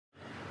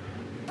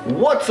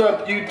What's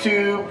up,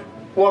 YouTube?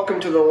 Welcome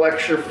to the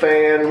Lecture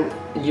Fan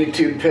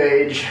YouTube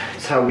page.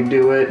 That's how we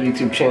do it,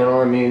 YouTube channel.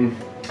 I mean,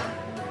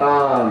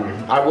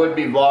 I would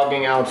be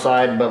vlogging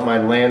outside, but my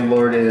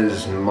landlord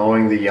is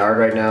mowing the yard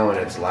right now and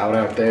it's loud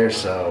out there,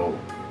 so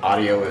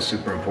audio is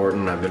super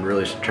important. I've been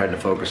really trying to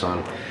focus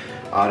on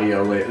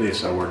audio lately,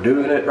 so we're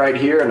doing it right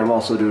here, and I'm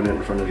also doing it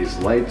in front of these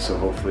lights, so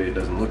hopefully it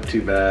doesn't look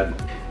too bad.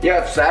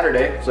 Yeah, it's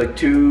Saturday. It's like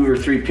 2 or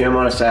 3 p.m.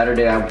 on a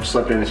Saturday. I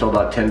slept in until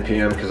about 10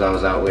 p.m. because I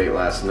was out late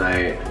last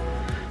night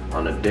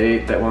on a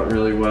date that went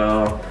really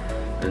well,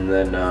 and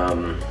then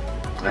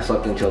I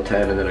slept until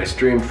 10, and then I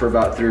streamed for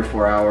about 3 or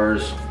 4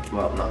 hours.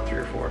 Well, not 3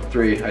 or 4,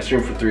 3. I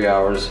streamed for 3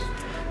 hours.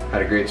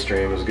 Had a great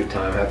stream. It was a good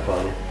time. Had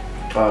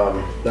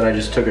fun. Then I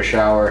just took a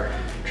shower,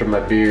 trimmed my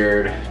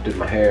beard, did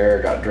my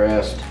hair, got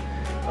dressed.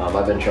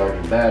 I've been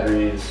charging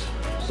batteries,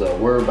 so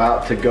we're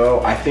about to go.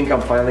 I think I'm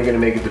finally gonna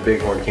make it to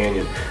Bighorn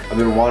Canyon. I've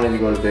been wanting to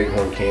go to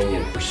Bighorn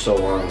Canyon for so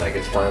long. Like,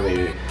 it's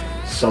finally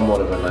somewhat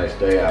of a nice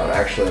day out.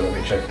 Actually, let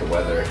me check the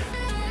weather.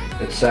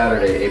 It's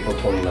Saturday, April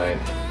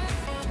 29th,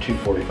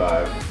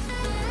 2:45.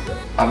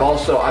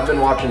 I've been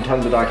watching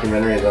tons of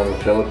documentaries on the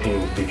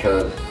Philippines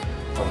because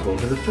I'm going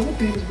to the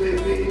Philippines,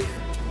 baby.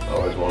 I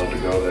always wanted to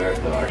go there.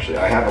 No, actually,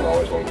 I haven't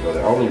always wanted to go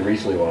there. I only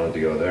recently wanted to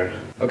go there.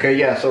 Okay,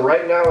 yeah, so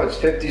right now it's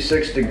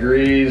 56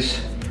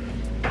 degrees,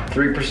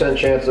 3%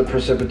 chance of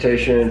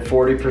precipitation,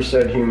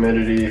 40%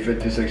 humidity,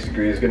 56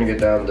 degrees. Gonna get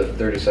down to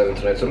 37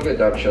 tonight, so it'll get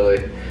down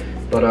chilly.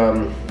 But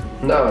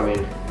no, I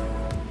mean,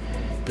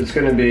 it's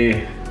gonna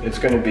be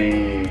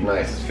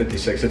nice. It's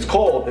 56. It's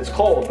cold,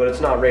 but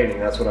it's not raining.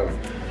 That's what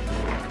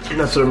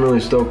I'm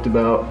really stoked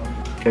about.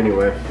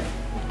 Anyway,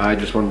 I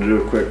just wanted to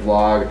do a quick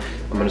vlog.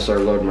 I'm gonna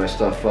start loading my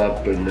stuff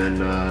up, and then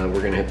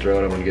we're gonna hit the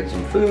road. I'm gonna get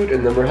some food,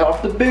 and then we're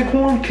off to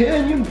Bighorn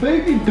Canyon,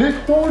 baby.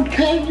 Bighorn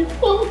Canyon,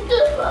 oh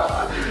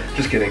yeah.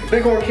 Just kidding.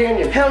 Bighorn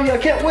Canyon, hell yeah, I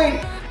can't wait.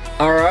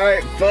 All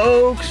right,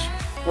 folks,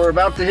 we're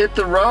about to hit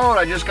the road.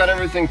 I just got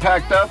everything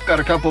packed up,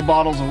 got a couple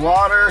bottles of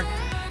water,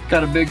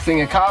 got a big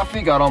thing of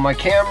coffee, got all my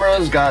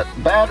cameras, got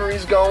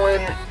batteries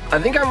going. I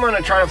think I'm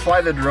gonna try to fly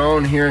the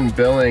drone here in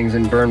Billings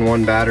and burn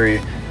 1 battery.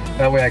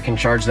 That way I can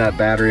charge that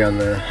battery on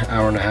the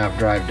hour-and-a-half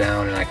drive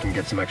down, and I can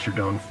get some extra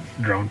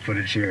drone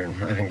footage here.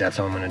 And I think that's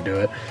how I'm gonna do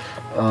it.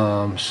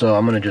 So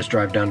I'm gonna just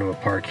drive down to a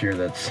park here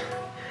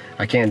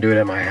I can't do it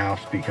at my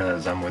house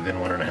because I'm within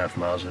 1.5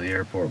 miles of the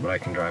airport, but I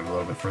can drive a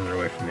little bit further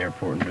away from the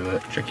airport and do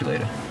it. Check you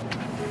later.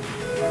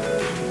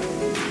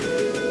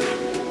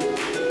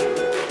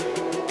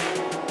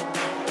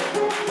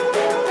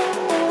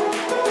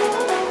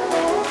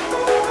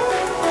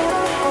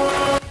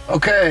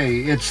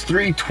 Okay, it's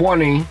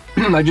 3:20.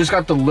 I just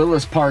got the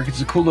Lillis Park.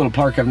 It's a cool little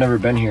park. I've never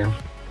been here.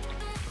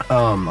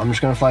 I'm just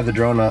gonna fly the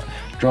drone a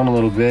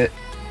little bit.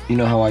 You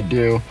know how I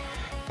do.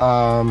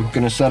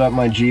 Gonna set up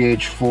my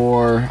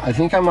GH4. I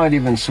think I might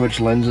even switch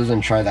lenses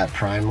and try that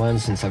prime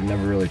lens, since I've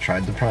never really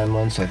tried the prime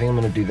lens. So I think I'm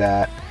gonna do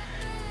that,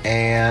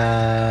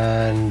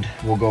 and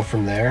we'll go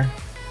from there,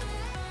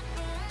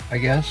 I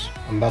guess.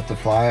 I'm about to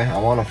fly. I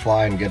want to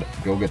fly and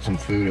go get some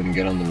food and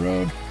get on the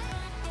road.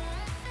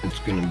 It's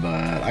gonna,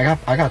 but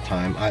I got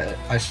time.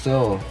 I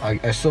still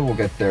will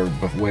get there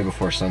way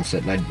before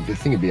sunset, and I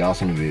think it'd be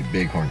awesome to be at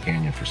Bighorn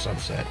Canyon for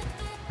sunset.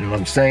 You know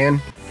what I'm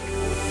saying?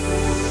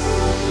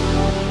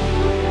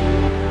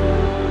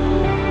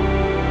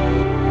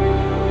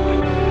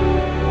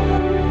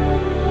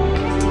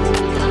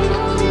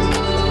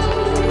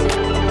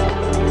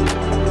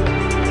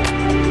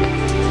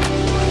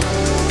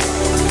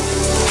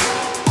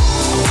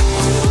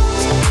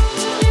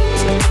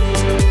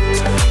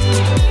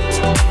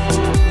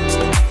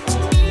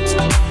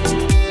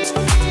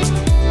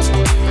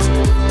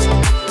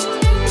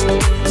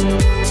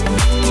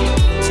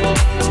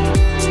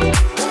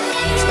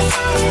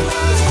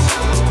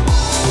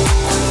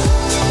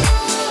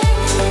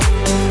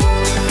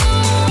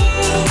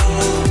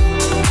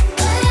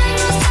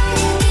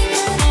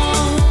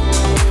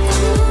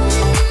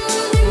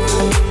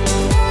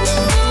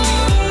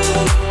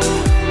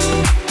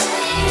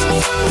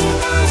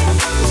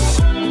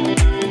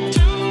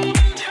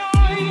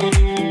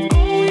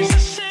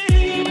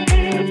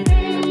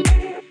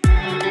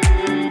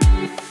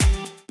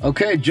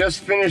 Okay,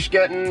 just finished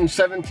getting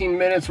 17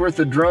 minutes worth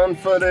of drone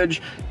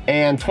footage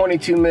and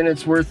 22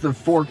 minutes worth of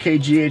 4K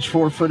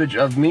GH4 footage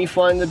of me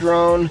flying the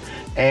drone,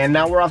 and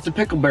now we're off to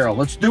Pickle Barrel.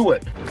 Let's do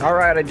it. All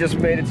right, I just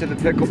made it to the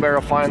Pickle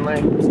Barrel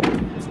finally.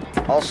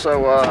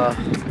 Also,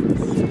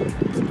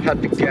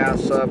 had to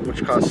gas up,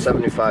 which cost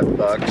 75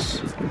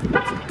 bucks.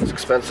 It's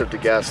expensive to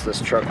gas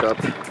this truck up.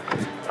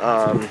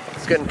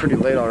 It's getting pretty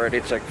late already.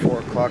 It's like 4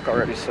 o'clock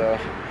already, so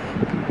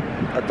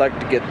I'd like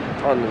to get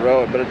on the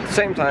road, but at the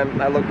same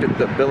time, I looked at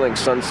the Billings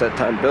sunset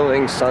time.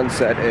 Billings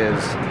sunset is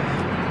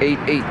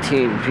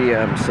 8:18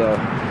 p.m. So,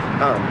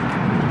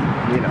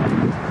 you know,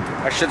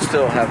 I should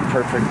still have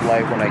perfect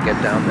light when I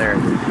get down there.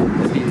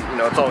 You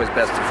know, it's always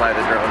best to fly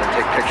the drone and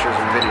take pictures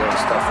and video and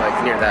stuff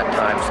like near that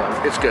time.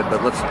 So it's good.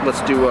 But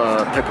let's do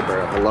Pickle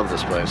Barrel. I love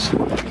this place.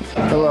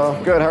 Hello.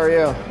 Good. How are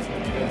you?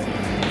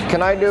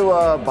 Can I do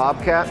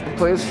Bobcat,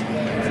 please?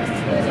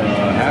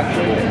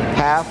 Actually.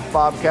 half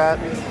bobcat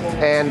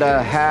and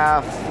a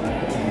half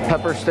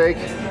pepper steak.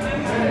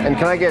 And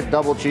can I get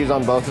double cheese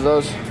on both of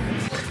those?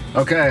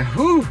 Okay,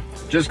 whew.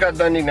 Just got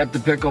done eating at the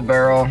Pickle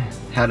Barrel.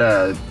 Had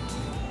a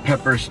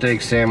pepper steak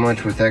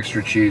sandwich with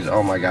extra cheese.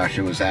 Oh my gosh,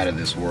 it was out of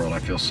this world. I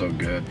feel so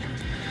good.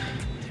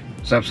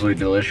 It's absolutely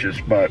delicious,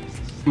 but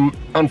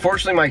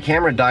unfortunately my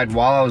camera died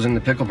while I was in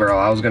the Pickle Barrel.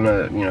 I was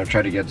gonna, you know,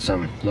 try to get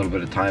some little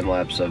bit of time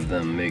lapse of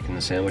them making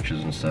the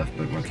sandwiches and stuff,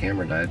 but my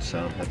camera died,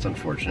 so that's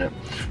unfortunate.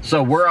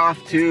 So we're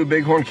off to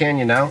Bighorn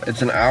Canyon now.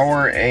 It's an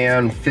hour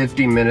and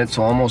 50 minutes,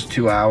 so almost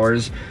 2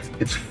 hours.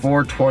 It's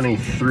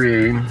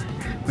 4:23,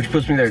 which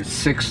puts me there at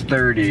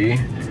 6:30,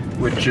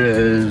 which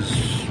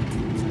is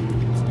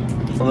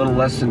a little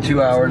less than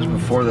 2 hours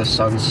before the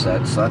sun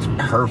sets, so that's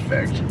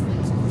perfect.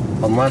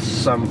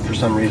 Unless for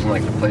some reason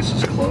like the place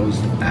is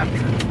closed after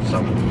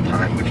some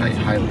time, which I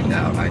highly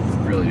doubt. I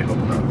really hope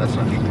not. That's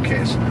not the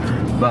case.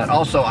 But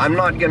also, I'm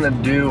not gonna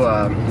do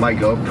my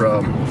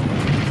GoPro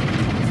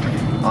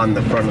on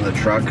the front of the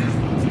truck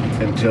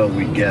until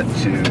we get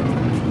to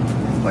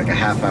like a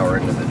half hour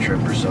into the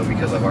trip or so,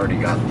 because I've already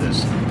got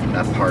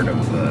that part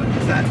of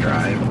that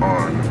drive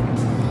on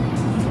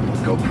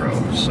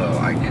GoPro, so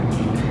I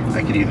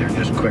could either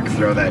just quick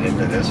throw that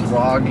into this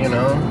vlog, you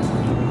know,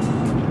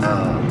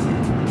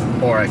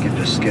 or I could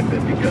just skip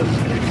it because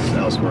it's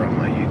elsewhere on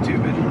my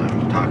YouTube and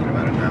I'm talking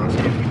about it now,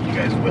 so you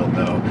guys will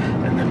know.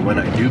 And then when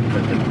I do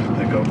put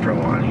the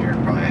GoPro on here,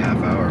 probably a half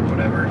hour or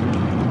whatever,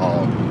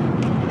 I'll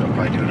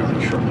probably do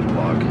another short little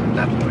vlog at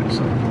that point.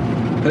 So,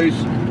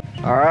 peace.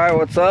 All right,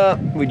 what's up?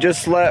 We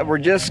just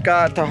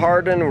got to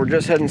Hardin. We're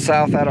just heading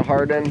south out of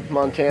Hardin,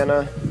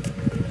 Montana.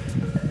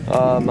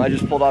 I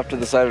just pulled off to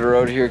the side of the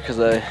road here because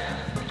I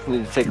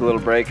needed to take a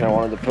little break and I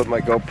wanted to put my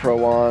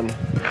GoPro on.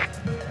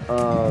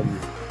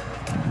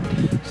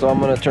 So I'm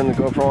gonna turn the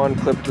GoPro on,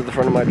 clip to the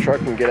front of my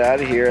truck and get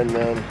out of here, and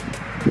then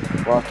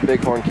we're off to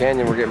Bighorn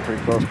Canyon. We're getting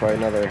pretty close, probably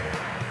another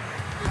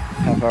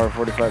half hour,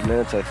 45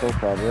 minutes, I think,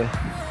 probably.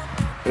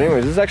 But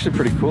anyways, this is actually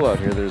pretty cool out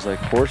here. There's like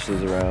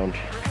horses around.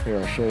 Here,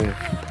 I'll show you.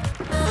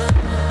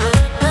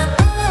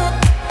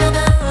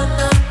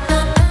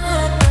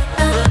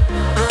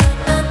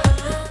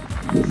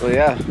 So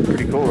yeah,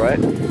 pretty cool, right?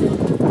 It's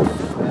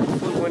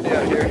a little windy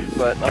out here,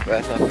 but not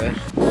bad, not bad.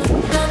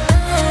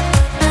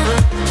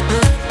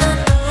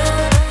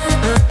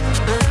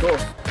 Cool,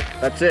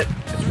 that's it,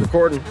 it's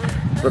recording.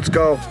 Let's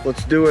go,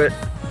 let's do it.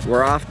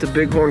 We're off to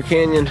Bighorn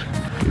Canyon.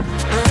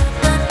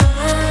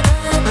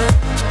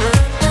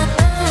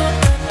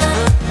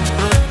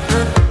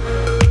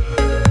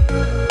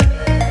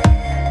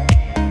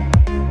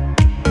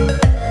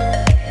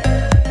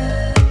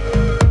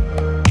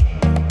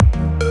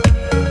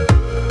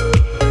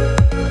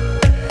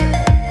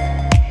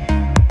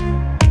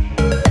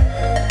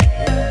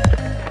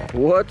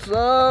 What's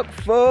up,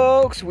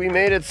 folks? We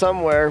made it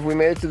somewhere. We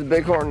made it to the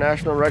Bighorn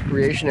National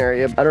Recreation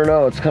Area. I don't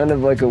know, it's kind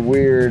of like a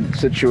weird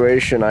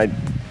situation. I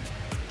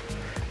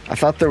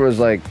thought there was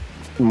like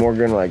more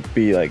gonna like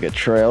be like a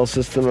trail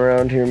system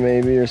around here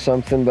maybe or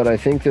something, but I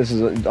think this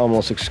is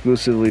almost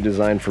exclusively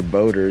designed for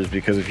boaters,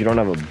 because if you don't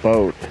have a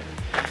boat,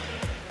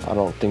 I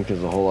don't think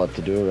there's a whole lot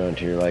to do around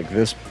here. Like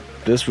this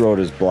road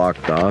is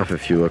blocked off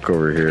if you look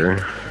over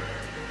here.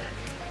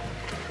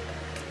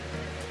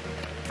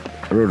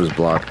 The road is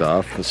blocked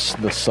off.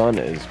 The sun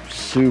is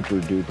super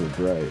duper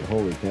bright.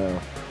 Holy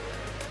cow.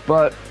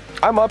 But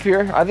I'm up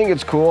here. I think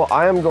it's cool.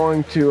 I am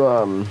going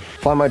to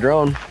fly my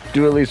drone,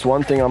 do at least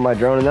one thing on my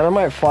drone, and then I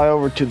might fly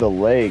over to the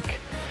lake,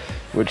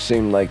 which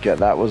seemed like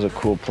that was a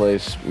cool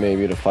place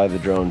maybe to fly the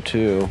drone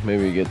too.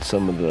 Maybe get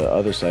some of the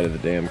other side of the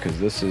dam, because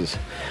this is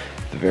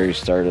the very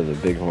start of the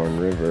Bighorn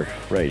River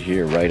right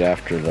here, right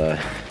after the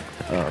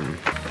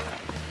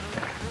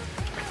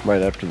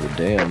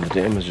dam. The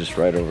dam is just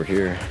right over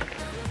here.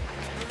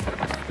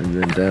 And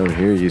then down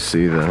here you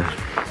see the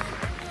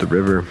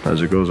river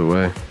as it goes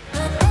away.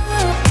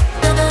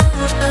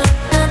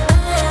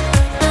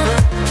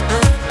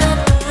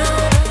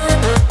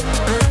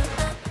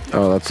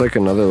 Oh, that's like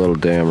another little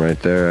dam right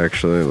there,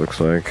 actually, it looks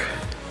like.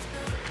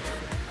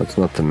 That's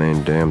not the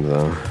main dam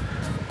though.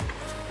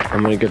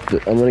 I'm gonna get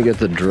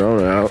the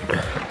drone out.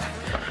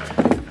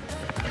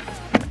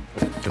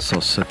 Guess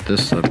I'll set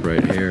this up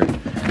right here.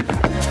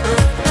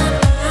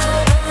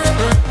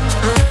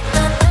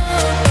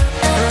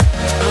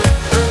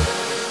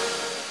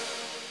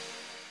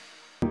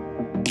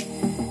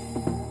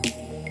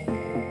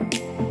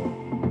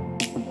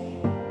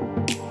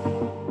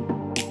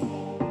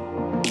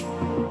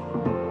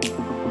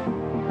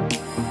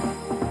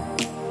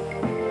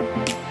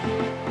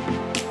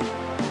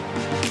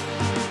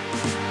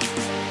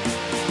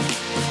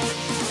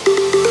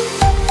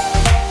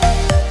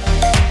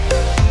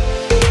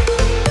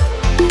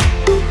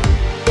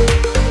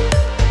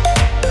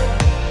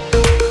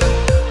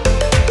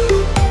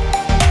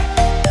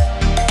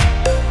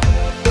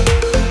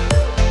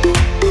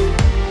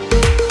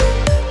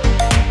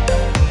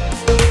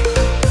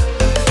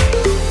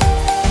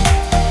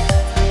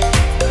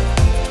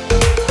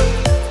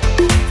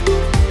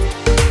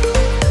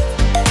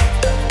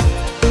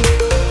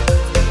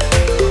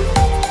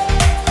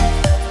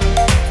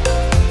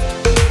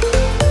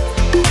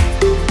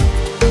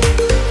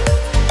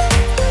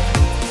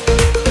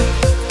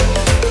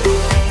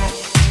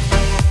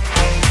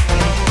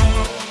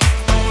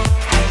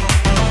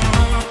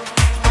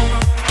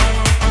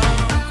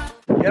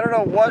 I don't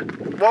know what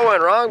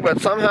went wrong, but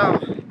somehow,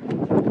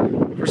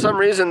 for some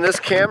reason, this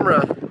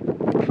camera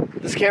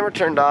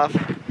turned off.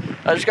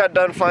 I just got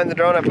done flying the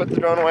drone. I put the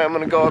drone away. I'm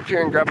gonna go up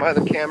here and grab my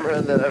other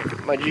camera,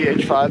 my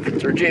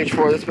GH5 or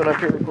GH4 that's been up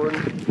here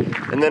recording,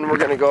 and then we're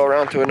gonna go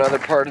around to another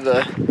part of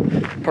the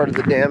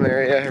dam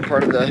area, or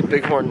part of the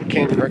Bighorn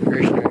Canyon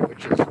Recreation area,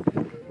 which is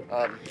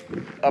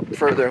up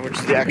further, which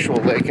is the actual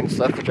lake and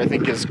stuff, which I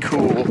think is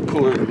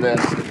cooler than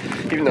this,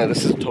 even though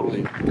this is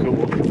totally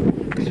cool,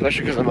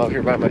 especially because I'm out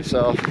here by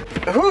myself.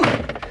 Whew,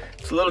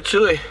 it's a little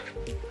chilly.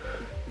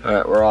 All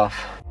right, we're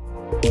off.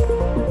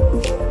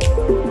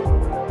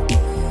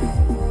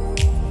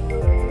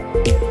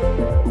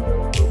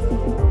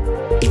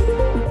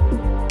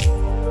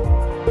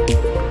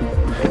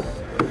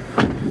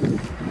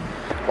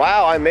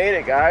 Wow, I made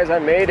it, guys. I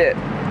made it.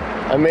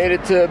 I made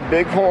it to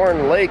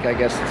Bighorn Lake, I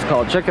guess it's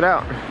called. Check it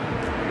out.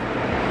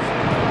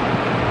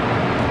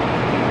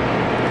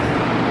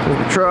 There's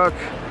the truck.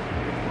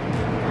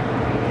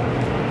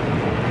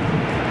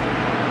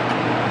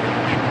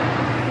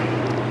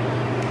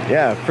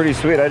 Yeah, pretty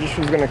sweet. I just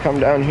was gonna come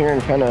down here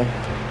and kind of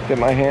get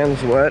my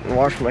hands wet and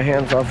wash my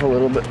hands off a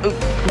little bit. Oop.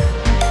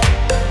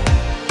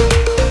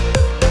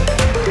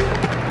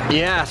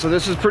 Yeah, so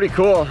this is pretty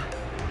cool.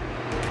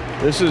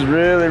 This is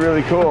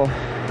really cool.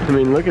 I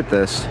mean, look at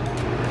this.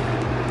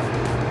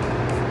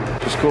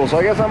 It's cool. So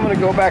I guess I'm gonna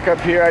go back up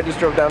here. I just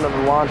drove down to the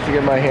launch to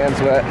get my hands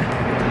wet.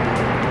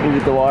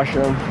 Needed to wash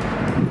them.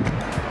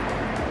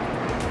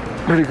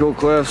 Pretty cool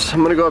cliffs.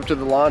 I'm gonna go up to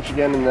the launch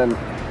again and then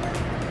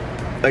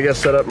I guess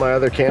set up my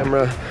other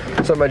camera,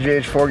 set my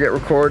GH4, get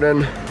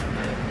recording,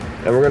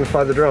 and we're gonna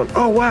fly the drone.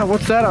 Oh wow,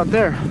 what's that out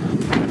there?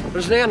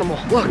 There's an animal,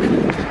 look.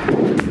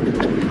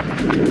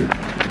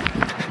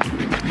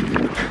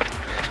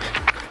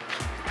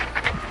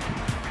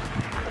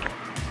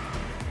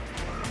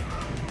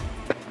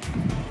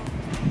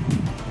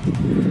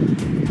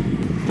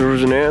 There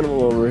was an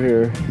animal over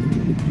here.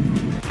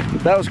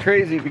 That was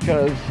crazy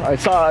because I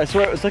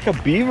swear it was like a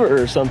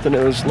beaver or something.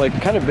 It was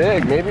like kind of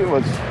big. Maybe it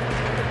was,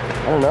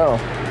 I don't know.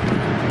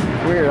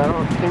 Weird, I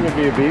don't think it'd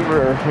be a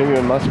beaver or maybe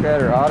a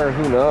muskrat or otter,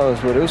 who knows,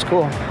 but it was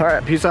cool. All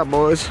right, peace out,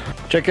 boys.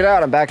 Check it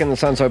out, I'm back in the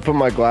sun, so I put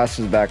my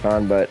glasses back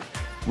on, but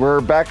we're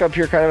back up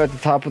here kind of at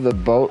the top of the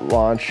boat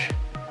launch.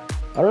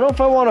 I don't know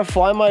if I want to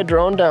fly my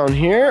drone down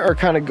here or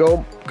kind of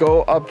go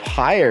up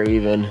higher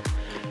even.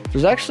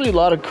 There's actually a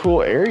lot of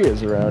cool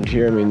areas around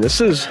here. I mean,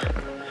 this is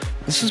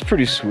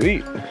pretty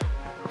sweet.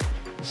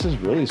 This is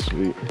really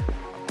sweet.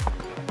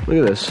 Look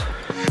at this.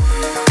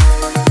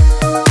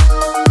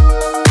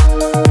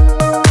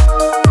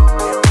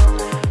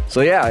 So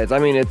yeah,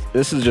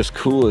 this is just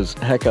cool as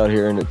heck out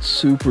here, and it's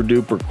super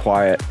duper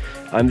quiet.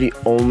 I'm the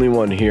only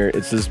one here.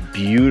 It's this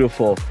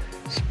beautiful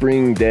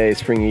spring day,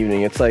 spring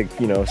evening. It's like,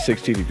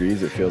 60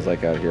 degrees it feels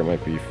like out here. It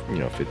might be,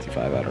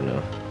 55, I don't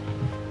know.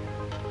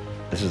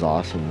 This is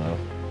awesome though.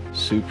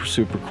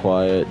 Super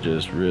quiet,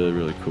 just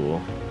really cool.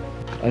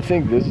 I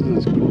think this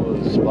is as cool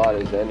a spot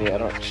as any.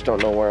 Just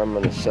don't know where I'm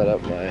gonna set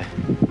up my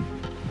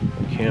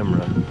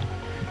camera,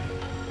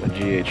 my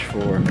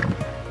GH4.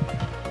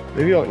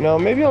 Maybe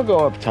I'll go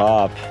up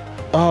top.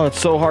 Oh, it's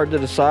so hard to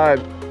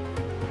decide.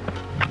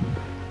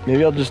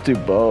 Maybe I'll just do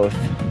both.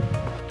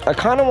 I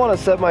kind of want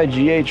to set my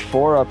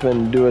GH4 up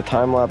and do a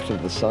time lapse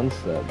of the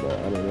sunset, but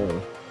I don't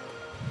know.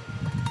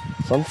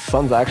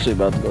 Sun's actually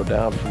about to go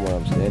down from where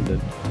I'm standing.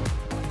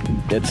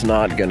 It's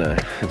not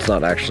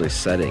actually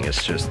setting.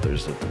 It's just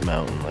there's a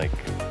mountain like,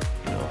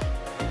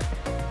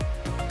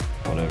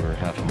 whatever,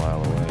 half a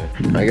mile away.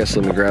 I guess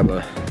let me grab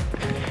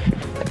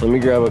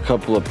a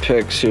couple of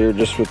pics here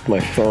just with my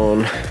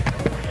phone.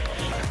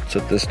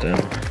 Set this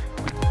down.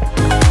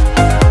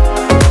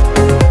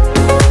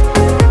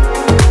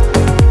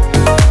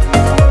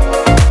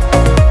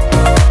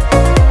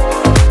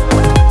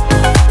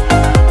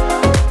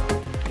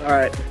 All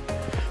right,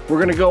 we're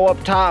gonna go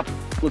up top.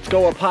 Let's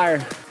go up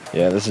higher.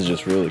 Yeah, this is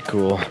just really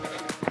cool.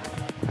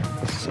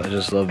 I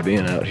just love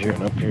being out here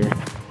and up here.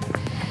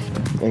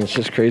 And it's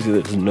just crazy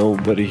that there's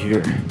nobody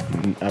here.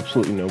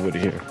 Absolutely nobody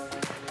here.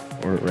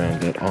 Or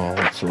around at all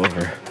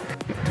whatsoever.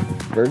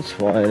 Birds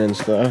flying and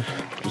stuff.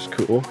 Just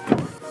cool.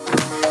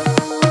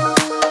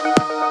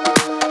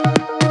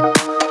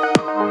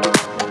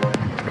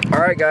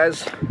 Alright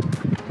guys,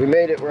 we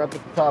made it. We're up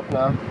at the top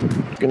now.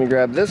 Gonna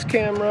grab this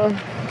camera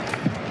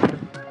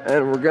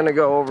and we're gonna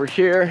go over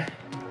here.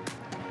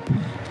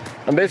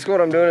 And basically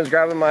what I'm doing is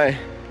grabbing my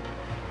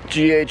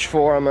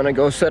GH4. I'm gonna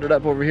go set it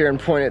up over here and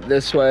point it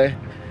this way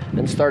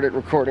and start it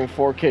recording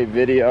 4K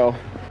video.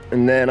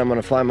 And then I'm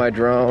gonna fly my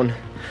drone.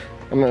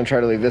 I'm gonna try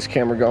to leave this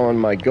camera going,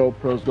 my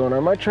GoPro's going. I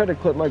might try to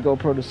clip my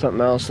GoPro to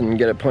something else and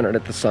get it pointed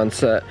at the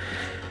sunset.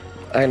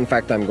 In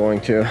fact, I'm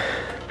going to.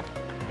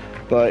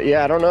 But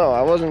yeah, I don't know,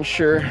 I wasn't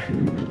sure.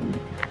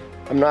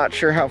 I'm not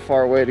sure how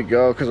far away to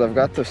go because I've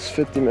got this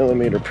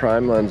 50mm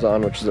prime lens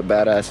on, which is a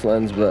badass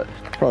lens, but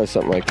probably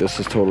something like this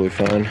is totally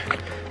fine.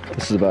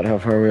 This is about how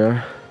far we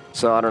are.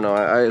 So I don't know,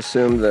 I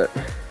assume that,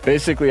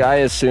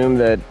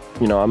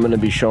 I'm gonna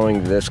be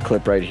showing this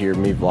clip right here,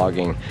 me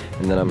vlogging,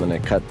 and then I'm gonna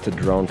cut to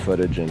drone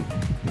footage and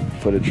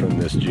footage from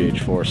this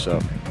GH4, so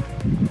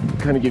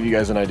kind of give you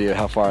guys an idea of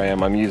how far I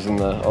am. I'm using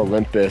the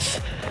Olympus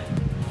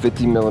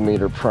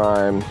 50mm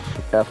prime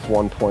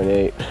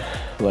f1.8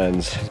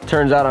 lens.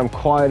 Turns out I'm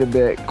quite a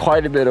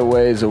bit of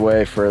ways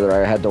away further.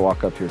 I had to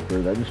walk up here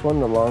further. I just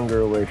wanted a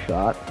longer away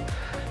shot.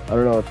 I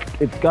don't know,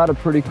 it's got a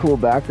pretty cool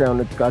background.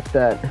 It's got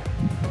that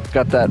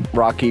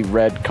rocky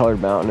red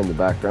colored mountain in the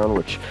background,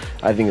 which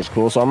I think is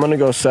cool. So I'm gonna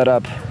go set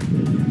up,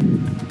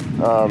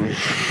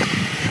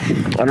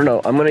 I don't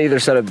know, I'm gonna either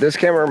set up this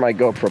camera or my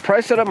GoPro.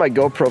 Probably set up my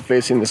GoPro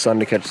facing the sun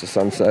to catch the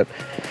sunset.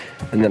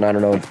 And then, I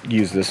don't know,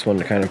 use this one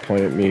to kind of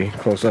point at me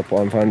close up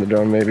while I'm flying the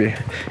drone maybe.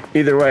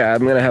 Either way,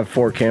 I'm gonna have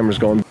 4 cameras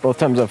going. Both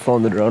times I've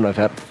flown the drone, I've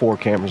had 4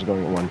 cameras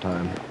going at one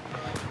time,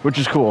 which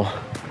is cool.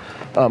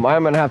 I'm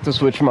gonna have to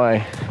switch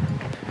my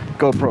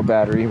GoPro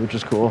battery, which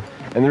is cool.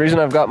 And the reason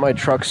I've got my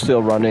truck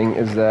still running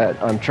is that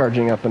I'm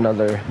charging up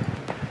another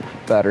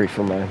battery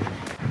for my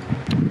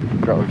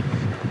drone.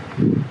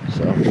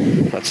 So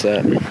that's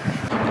that.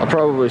 I'll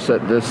probably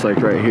set this like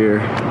right here.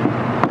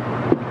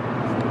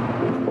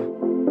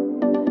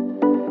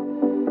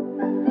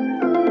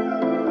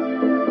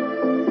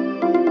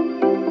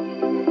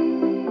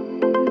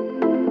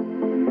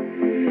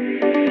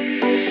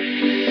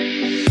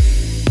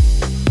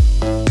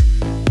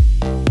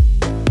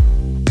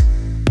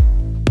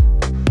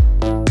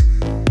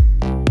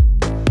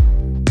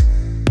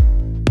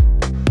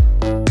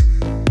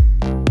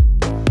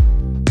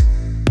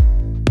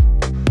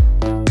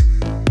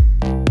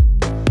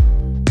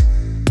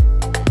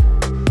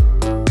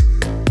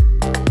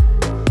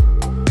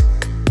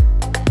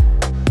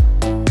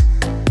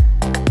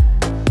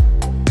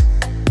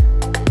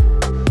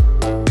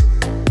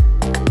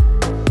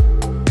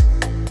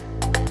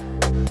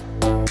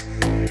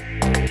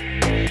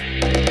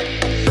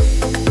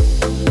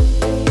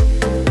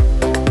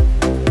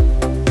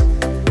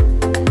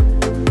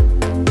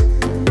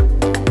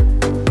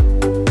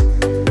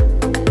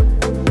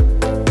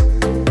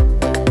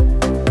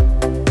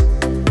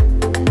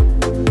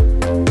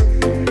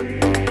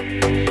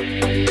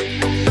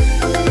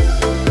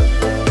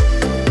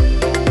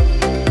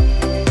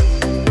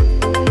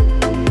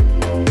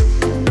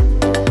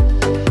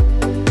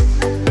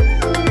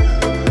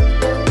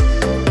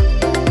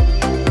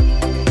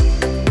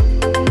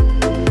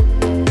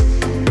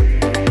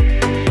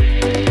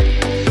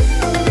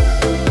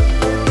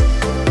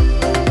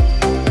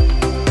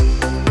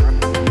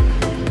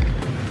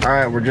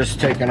 Alright, we're just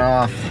taking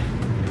off.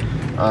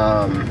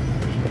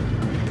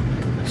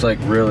 It's like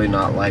really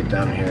not light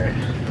down here.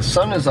 The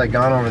sun has like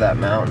gone over that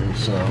mountain,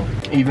 so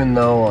even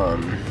though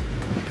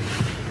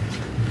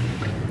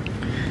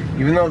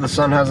the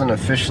sun hasn't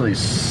officially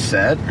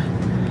set,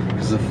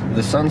 because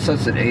the sun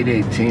sets at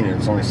 8:18 and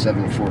it's only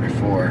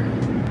 7:44,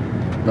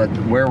 but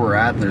where we're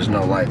at there's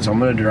no light. So I'm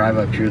gonna drive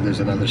up here. There's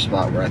another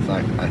spot where I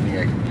think I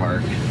can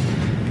park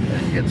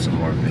and get some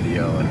more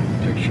video and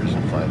pictures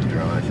and fly the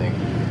drone. I think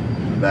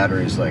the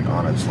battery's like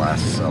on its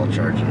last cell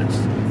charge and it's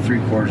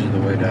 3/4 of the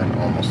way down,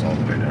 almost all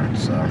the way down,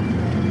 so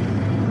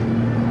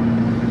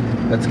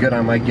that's good.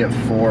 I might get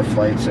 4 drone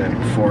flights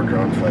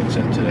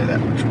in today,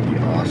 which would be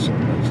awesome.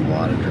 That's a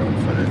lot of drone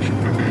footage.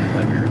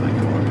 That'd be really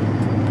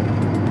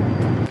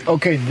cool.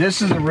 Okay,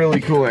 this is a really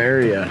cool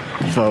area,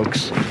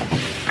 folks.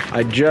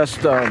 I just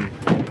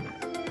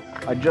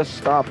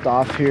stopped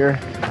off here.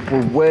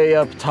 We're way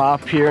up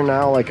top here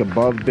now, like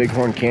above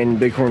Bighorn Canyon.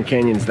 Bighorn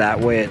Canyon's that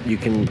way. You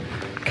can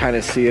kind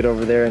of see it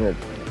over there, and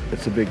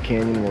it's a big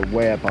canyon. We're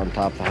way up on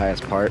top, the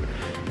highest part.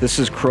 This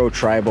is Crow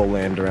tribal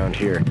land around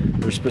here.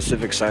 There's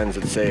specific signs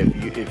that say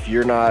if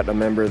you're not a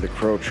member of the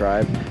Crow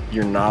tribe,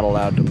 you're not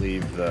allowed to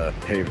leave the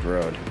paved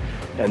road.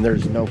 And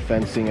there's no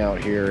fencing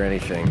out here or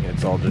anything.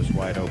 It's all just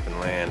wide open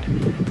land.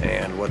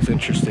 And what's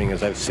interesting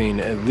is I've seen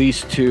at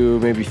least 2,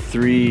 maybe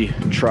 3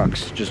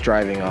 trucks just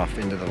driving off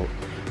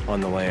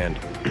on the land.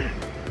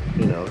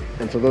 You know,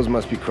 and so those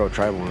must be Crow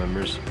tribal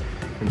members.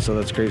 And so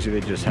that's crazy. They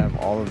just have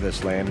all of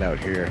this land out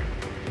here.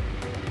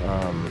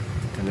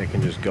 And they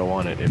can just go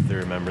on it if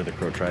they're a member of the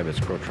Crow tribe. It's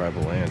Crow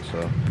tribal land.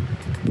 So,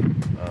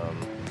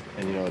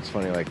 and you know, it's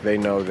funny. Like they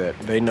know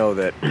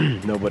that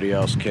nobody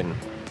else can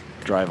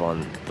drive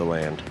on the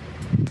land.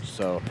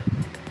 So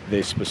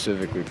they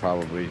specifically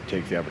probably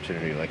take the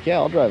opportunity. Like, yeah,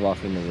 I'll drive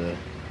off into the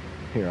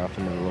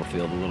little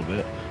field a little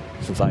bit,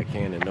 since I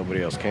can and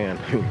nobody else can.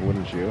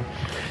 Wouldn't you?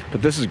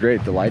 But this is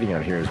great. The lighting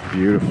out here is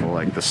beautiful.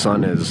 Like the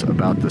sun is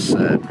about to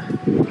set.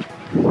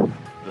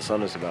 The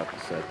sun is about to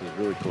set. There's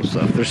really cool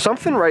stuff. There's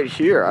something right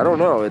here. I don't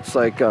know. It's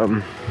like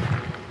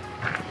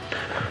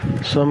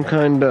some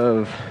kind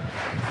of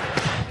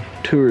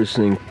tourist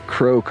thing.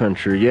 Crow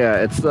country.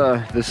 Yeah,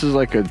 this is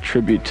like a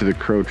tribute to the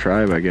Crow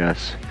tribe, I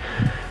guess.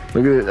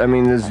 Look at it. I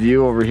mean, this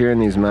view over here in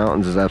these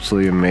mountains is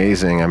absolutely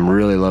amazing. I'm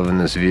really loving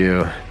this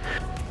view.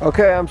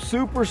 Okay, I'm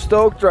super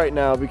stoked right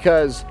now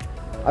because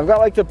I've got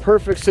like the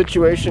perfect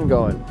situation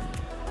going.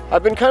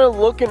 I've been kind of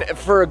looking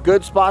for a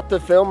good spot to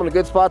film and a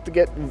good spot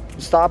to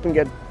stop and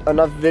get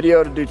enough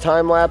video to do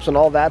time lapse and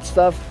all that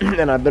stuff.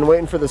 And I've been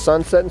waiting for the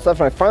sunset and stuff,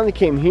 and I finally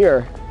came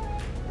here.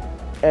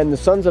 and the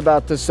sun's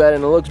about to set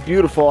and it looks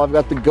beautiful. I've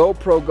got the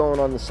GoPro going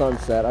on the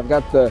sunset. I've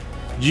got the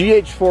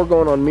GH4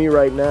 going on me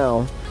right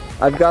now.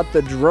 I've got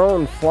the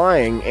drone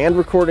flying and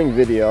recording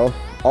video.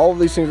 All of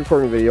these things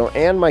recording video,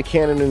 and my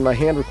Canon in my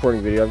hand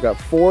recording video. I've got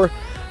four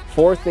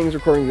things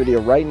recording video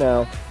right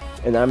now,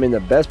 and I'm in the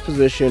best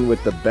position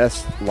with the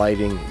best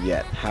lighting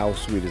yet. How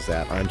sweet is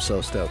that? I'm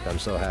so stoked. I'm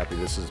so happy.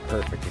 This is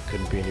perfect. It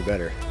couldn't be any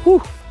better.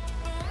 Whew.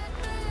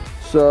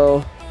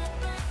 So,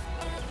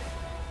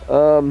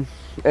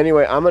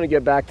 anyway, I'm gonna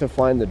get back to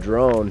find the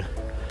drone,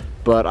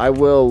 but I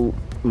will,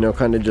 you know,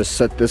 kind of just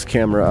set this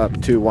camera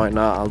up too. Why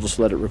not? I'll just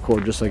let it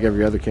record just like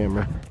every other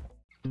camera.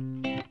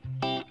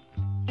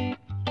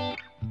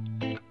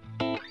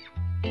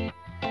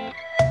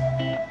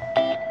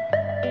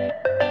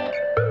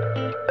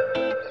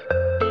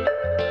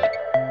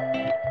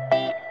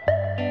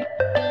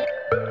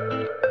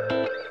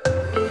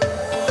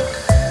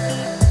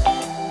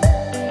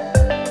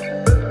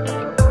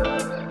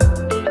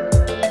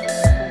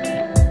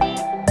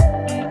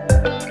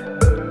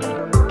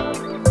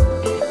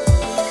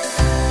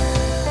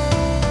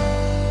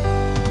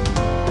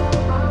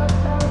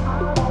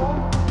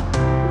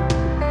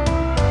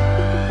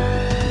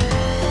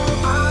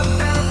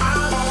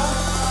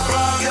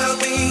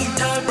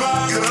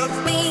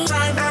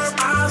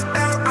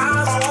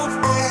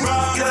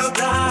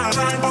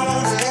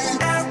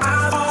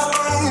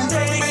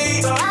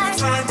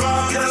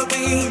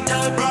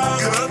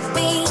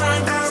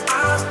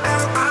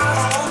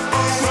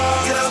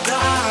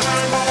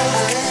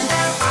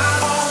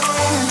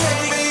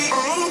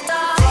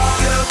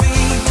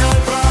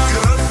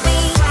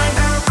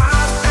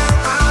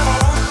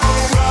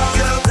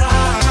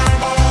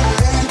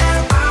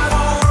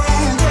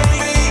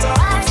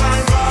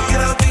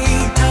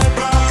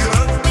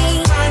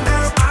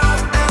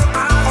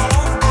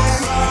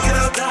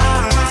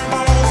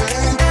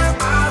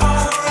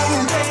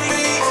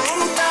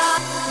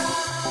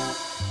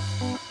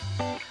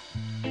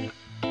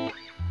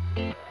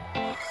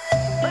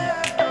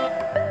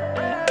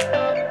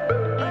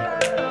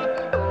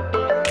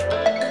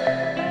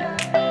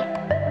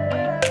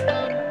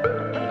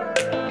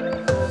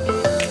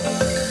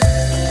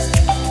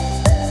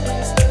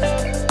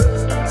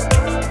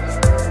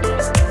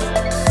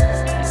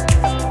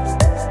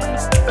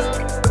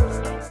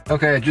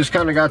 Okay, just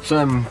kind of got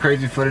some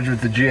crazy footage with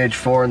the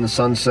GH4 in the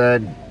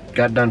sunset.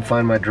 Got done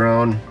finding my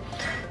drone.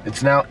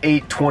 It's now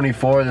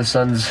 8:24. The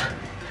sun's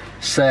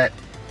set.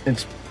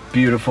 It's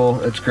beautiful.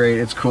 It's great.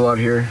 It's cool out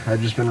here.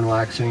 I've just been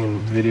relaxing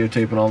and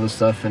videotaping all this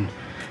stuff and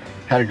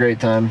had a great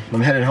time.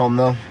 I'm headed home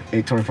though.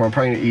 8:24. I'm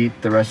probably gonna eat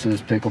the rest of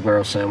this pickle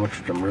barrel sandwich,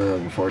 which I'm really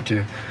looking forward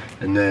to.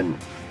 And then,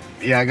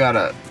 yeah, I got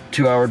a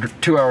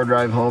two-hour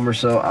drive home or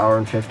so. Hour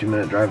and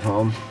 50-minute drive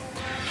home.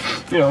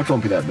 You know, it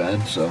won't be that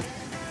bad. So,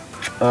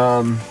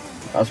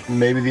 that's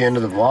maybe the end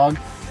of the vlog.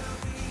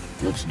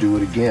 Let's do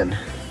it again.